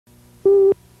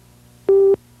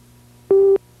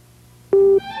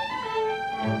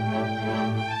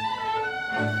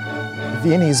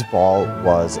Viennese Ball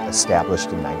was established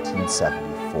in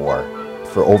 1974.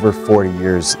 For over 40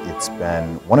 years, it's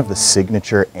been one of the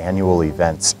signature annual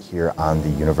events here on the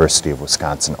University of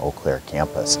Wisconsin-Eau Claire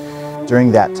campus.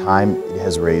 During that time, it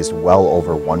has raised well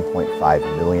over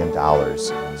 $1.5 million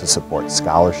to support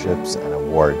scholarships and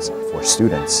awards for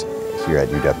students here at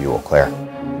UW-Eau Claire.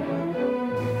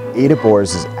 Ada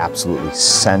Boers is absolutely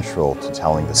central to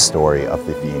telling the story of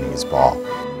the Viennese Ball.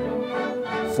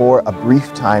 For a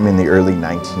brief time in the early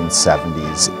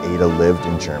 1970s, Ada lived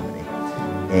in Germany,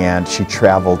 and she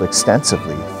traveled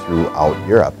extensively throughout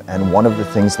Europe. And one of the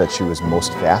things that she was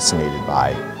most fascinated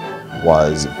by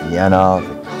was Vienna,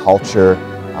 the culture,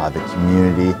 the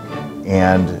community,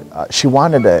 and she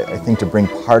wanted, I think, to bring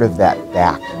part of that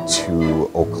back to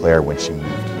Eau Claire when she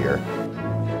moved here.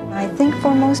 I think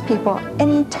for most people,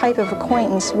 any type of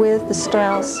acquaintance with the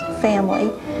Strauss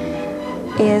family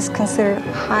is considered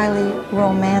highly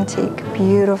romantic,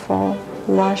 beautiful,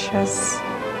 luscious,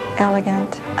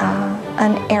 elegant,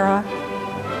 an era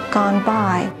gone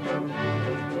by.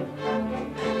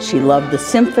 She loved the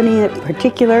symphony in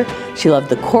particular. She loved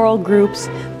the choral groups,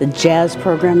 the jazz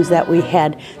programs that we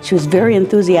had. She was very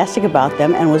enthusiastic about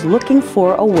them and was looking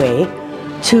for a way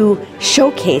to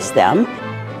showcase them.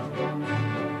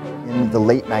 In the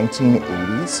late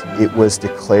 1980s, it was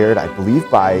declared, I believe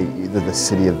by either the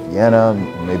city of Vienna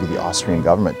or maybe the Austrian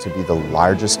government, to be the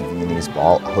largest Viennese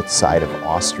ball outside of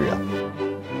Austria.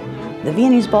 The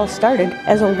Viennese Ball started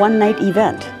as a one-night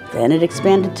event. Then it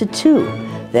expanded to two.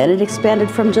 Then it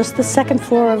expanded from just the second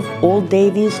floor of Old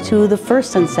Davies to the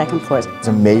first and second floors. It's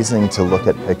amazing to look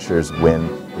at pictures when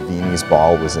the Viennese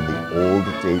Ball was in the Old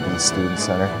Davies Student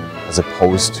Center as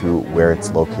opposed to where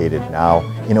it's located now.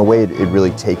 In a way, it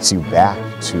really takes you back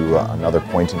to another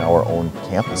point in our own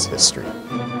campus history.